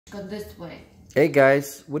Go this way. Hey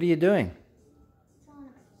guys, what are you doing?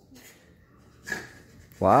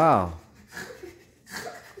 Wow.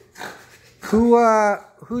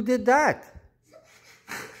 Who did that?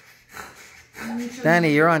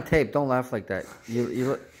 Danny, you're on tape. Don't laugh like that.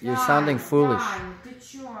 You're sounding foolish.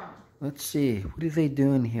 Let's see. What are they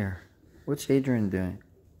doing here? What's Adrian doing?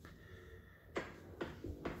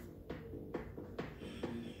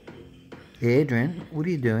 Hey, Adrian, what are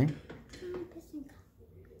you doing?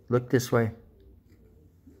 Look this way.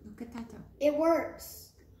 Look at that though. It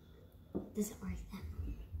works. Does it work that?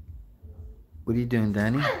 What are you doing,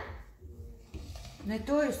 Danny? Не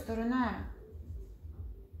той сторона.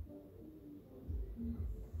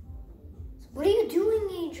 What are you doing,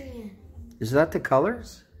 Adrian? Is that the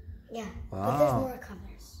colors? Yeah. Wow. But there's more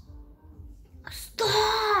colors.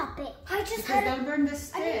 Stop it! I just had Don't burn the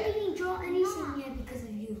stick. I didn't even draw anything yet because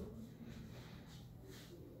of you.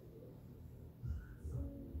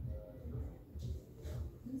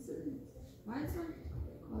 Why is that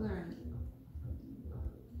coloring?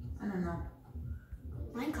 I don't know.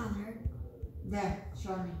 My color. There,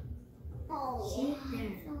 show me. Oh, see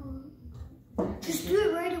there. Just do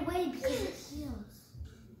it right away because it heals.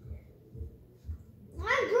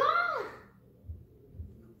 I'm drawn.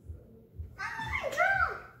 I'm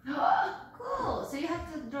drawn. Cool. So you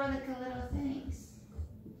have to draw like a little things.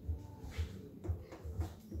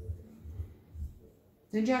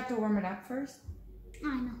 Didn't you have to warm it up first? I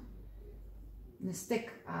know. The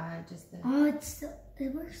stick, just the... Oh,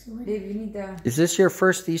 it works so Dave, you need the... Is this your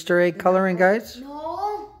first Easter egg coloring, guys?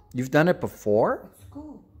 No. You've done it before? It's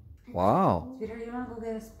cool. Wow. Sweetheart, you want to go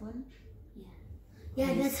get a spoon? Yeah.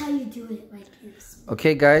 Yeah, that's how you do it, like this.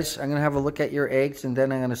 Okay, guys, I'm going to have a look at your eggs, and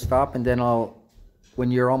then I'm going to stop, and then when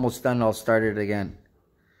you're almost done, I'll start it again.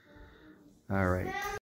 All right.